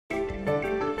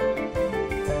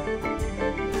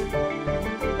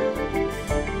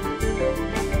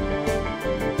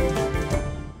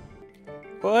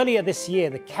Well, earlier this year,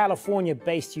 the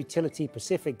California-based utility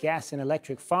Pacific Gas and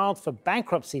Electric filed for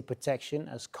bankruptcy protection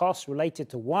as costs related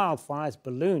to wildfires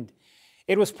ballooned.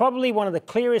 It was probably one of the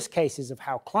clearest cases of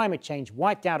how climate change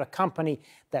wiped out a company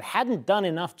that hadn't done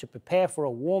enough to prepare for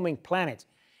a warming planet.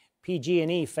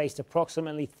 PG&E faced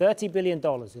approximately $30 billion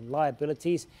in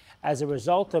liabilities as a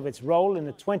result of its role in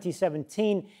the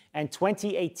 2017 and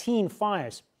 2018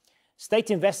 fires. State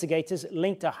investigators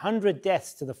linked 100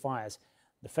 deaths to the fires.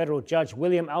 The federal judge,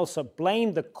 William Alsup,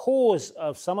 blamed the cause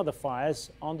of some of the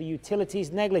fires on the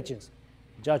utility's negligence.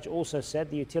 The judge also said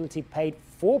the utility paid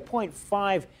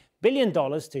 $4.5 billion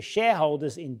to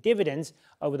shareholders in dividends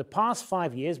over the past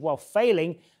 5 years while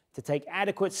failing to take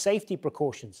adequate safety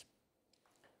precautions.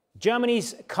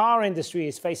 Germany's car industry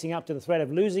is facing up to the threat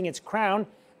of losing its crown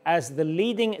as the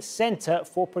leading center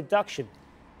for production.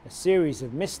 A series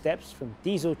of missteps, from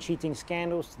diesel cheating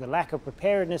scandals to the lack of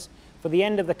preparedness for the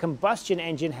end of the combustion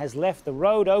engine, has left the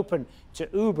road open to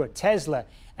Uber, Tesla,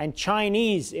 and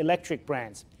Chinese electric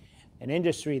brands. An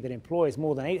industry that employs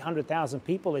more than 800,000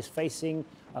 people is facing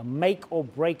a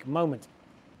make-or-break moment.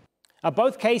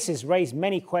 Both cases raise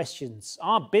many questions.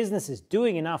 Are businesses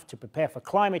doing enough to prepare for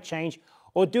climate change,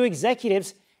 or do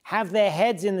executives have their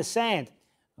heads in the sand?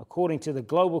 According to the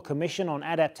Global Commission on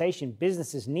Adaptation,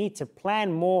 businesses need to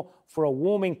plan more for a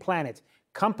warming planet.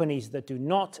 Companies that do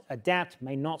not adapt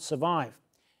may not survive.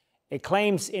 It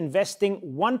claims investing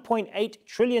 $1.8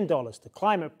 trillion to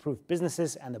climate-proof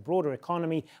businesses and the broader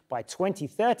economy by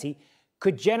 2030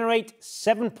 could generate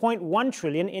 $7.1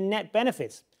 trillion in net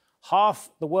benefits.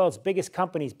 Half the world's biggest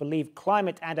companies believe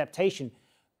climate adaptation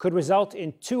could result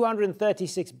in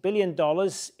 $236 billion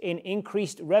in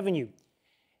increased revenue.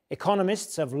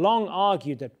 Economists have long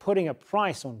argued that putting a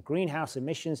price on greenhouse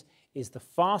emissions is the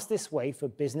fastest way for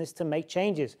business to make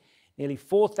changes. Nearly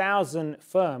 4,000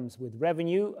 firms with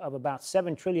revenue of about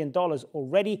 $7 trillion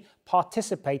already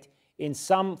participate in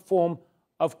some form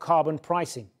of carbon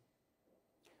pricing.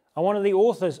 And one of the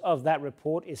authors of that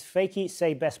report is Feike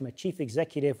Sijbesma, chief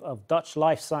executive of Dutch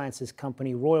life sciences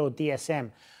company Royal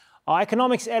DSM. Our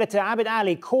economics editor Abid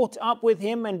Ali caught up with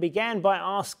him and began by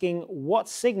asking what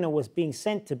signal was being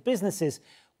sent to businesses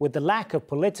with the lack of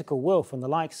political will from the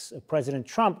likes of President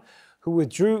Trump, who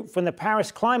withdrew from the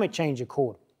Paris Climate Change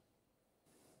Accord.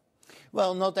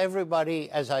 Well, not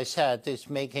everybody, as I said, is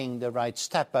making the right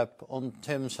step up in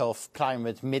terms of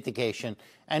climate mitigation.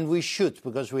 And we should,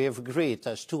 because we have agreed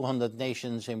as 200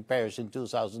 nations in Paris in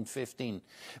 2015.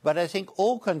 But I think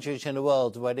all countries in the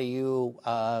world, whether you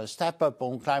step up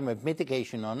on climate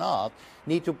mitigation or not,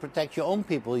 need to protect your own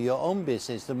people, your own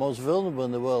business, the most vulnerable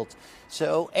in the world.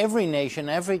 So every nation,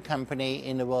 every company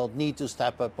in the world need to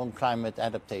step up on climate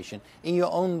adaptation in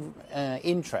your own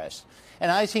interest. And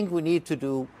I think we need to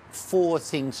do 4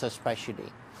 things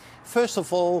especially. First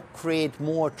of all, create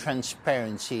more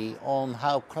transparency on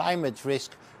how climate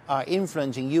risks are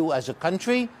influencing you as a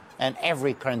country, and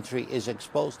every country is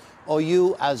exposed, or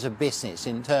you as a business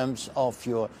in terms of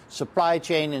your supply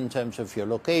chain, in terms of your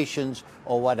locations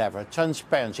or whatever.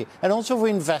 Transparency. And also for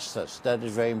investors, that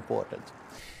is very important.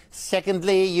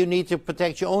 Secondly, you need to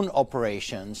protect your own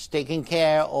operations, taking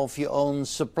care of your own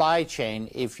supply chain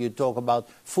if you talk about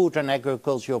food and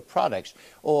agricultural products,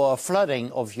 or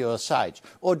flooding of your sites,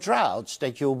 or droughts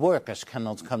that your workers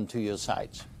cannot come to your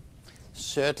sites.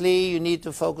 Thirdly, you need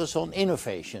to focus on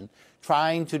innovation,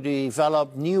 trying to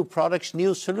develop new products,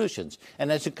 new solutions.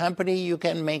 And as a company, you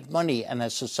can make money, and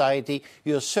as society,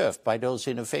 you're served by those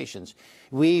innovations.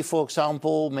 We, for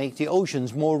example, make the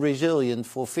oceans more resilient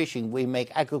for fishing. We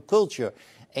make agriculture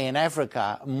in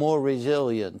Africa more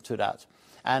resilient to that.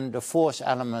 And the 4th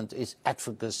element is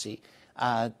advocacy,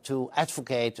 to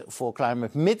advocate for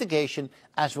climate mitigation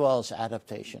as well as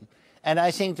adaptation. And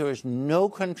I think there is no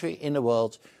country in the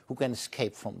world who can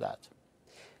escape from that.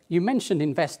 You mentioned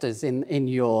investors in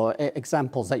your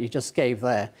examples that you just gave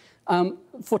there.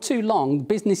 For too long,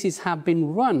 businesses have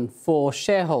been run for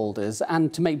shareholders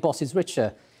and to make bosses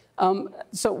richer.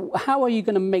 So how are you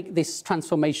going to make this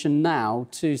transformation now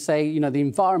to say, you know, the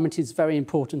environment is very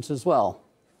important as well?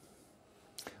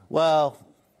 Well,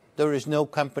 there is no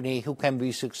company who can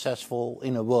be successful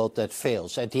in a world that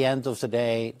fails. At the end of the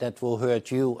day, that will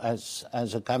hurt you as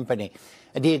a company.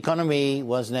 The economy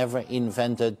was never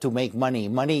invented to make money.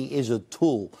 Money is a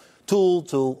tool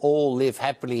to all live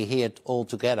happily here all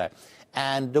together.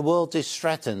 And the world is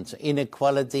threatened.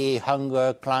 Inequality,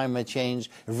 hunger, climate change,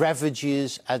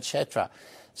 refugees, etc.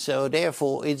 So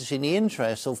therefore, it's in the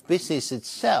interest of business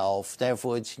itself,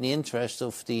 therefore it's in the interest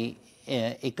of the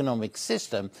economic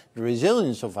system, the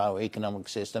resilience of our economic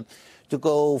system, to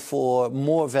go for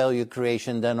more value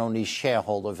creation than only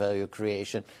shareholder value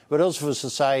creation, but also for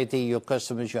society, your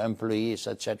customers, your employees,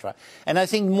 etc. And I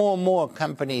think more and more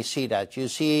companies see that. You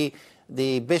see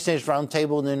the Business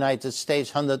Roundtable in the United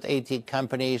States, 180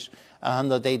 companies,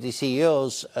 180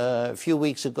 CEOs a few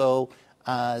weeks ago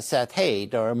said, hey,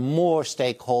 there are more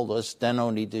stakeholders than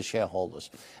only the shareholders.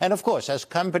 And of course, as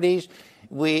companies,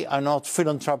 we are not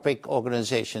philanthropic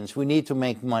organizations. We need to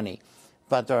make money.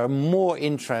 But there are more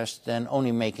interests than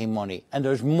only making money. And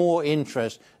there's more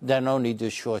interest than only the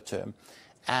short term.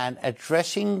 And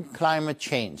addressing climate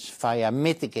change via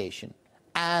mitigation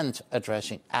and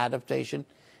addressing adaptation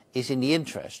is in the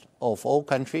interest of all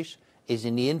countries, is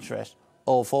in the interest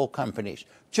of all companies,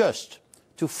 just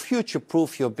to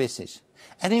future-proof your business.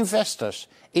 And investors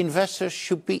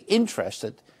should be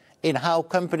interested in how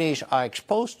companies are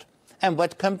exposed and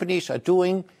what companies are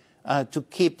doing to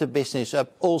keep the business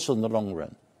up also in the long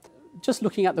run. Just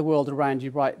looking at the world around you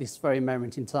right this very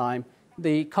moment in time,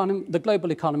 the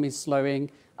global economy is slowing,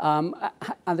 and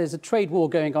there's a trade war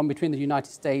going on between the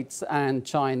United States and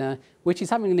China, which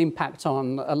is having an impact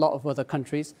on a lot of other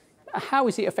countries. How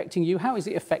is it affecting you? How is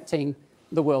it affecting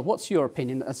the world? What's your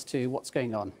opinion as to what's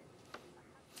going on?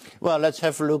 Well, let's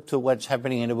have a look to what's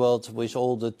happening in the world with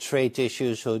all the trade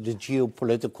issues or the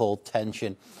geopolitical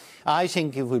tension. I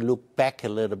think if we look back a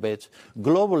little bit,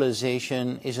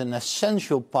 globalization is an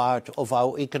essential part of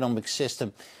our economic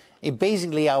system.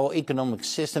 Basically, our economic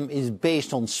system is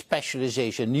based on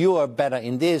specialization. You are better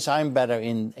in this, I'm better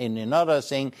in another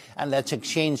thing, and let's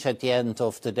exchange at the end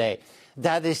of the day.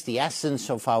 That is the essence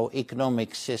of our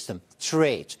economic system: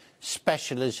 trade,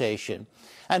 specialization.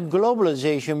 And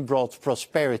globalization brought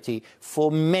prosperity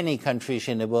for many countries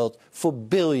in the world, for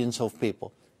billions of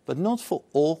people. But not for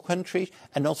all countries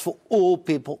and not for all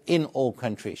people in all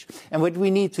countries. And what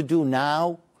we need to do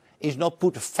now is not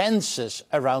put fences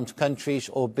around countries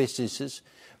or businesses,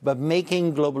 but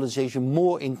making globalization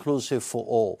more inclusive for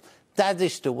all. That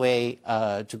is the way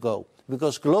to go.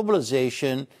 Because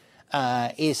globalization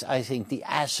is, I think, the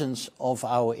essence of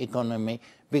our economy,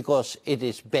 because it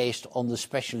is based on the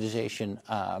specialization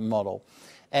model.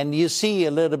 And you see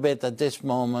a little bit at this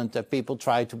moment that people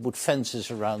try to put fences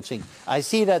around things. I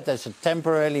see that as a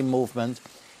temporary movement.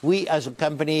 We as a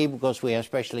company, because we are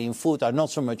especially in food, are not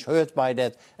so much hurt by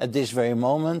that at this very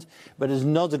moment, but it's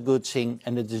not a good thing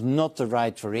and it is not the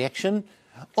right reaction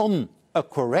on a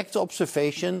correct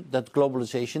observation that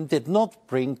globalization did not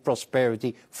bring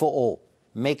prosperity for all.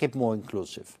 Make it more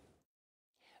inclusive.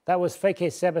 That was Feike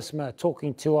Sijbesma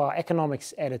talking to our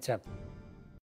economics editor.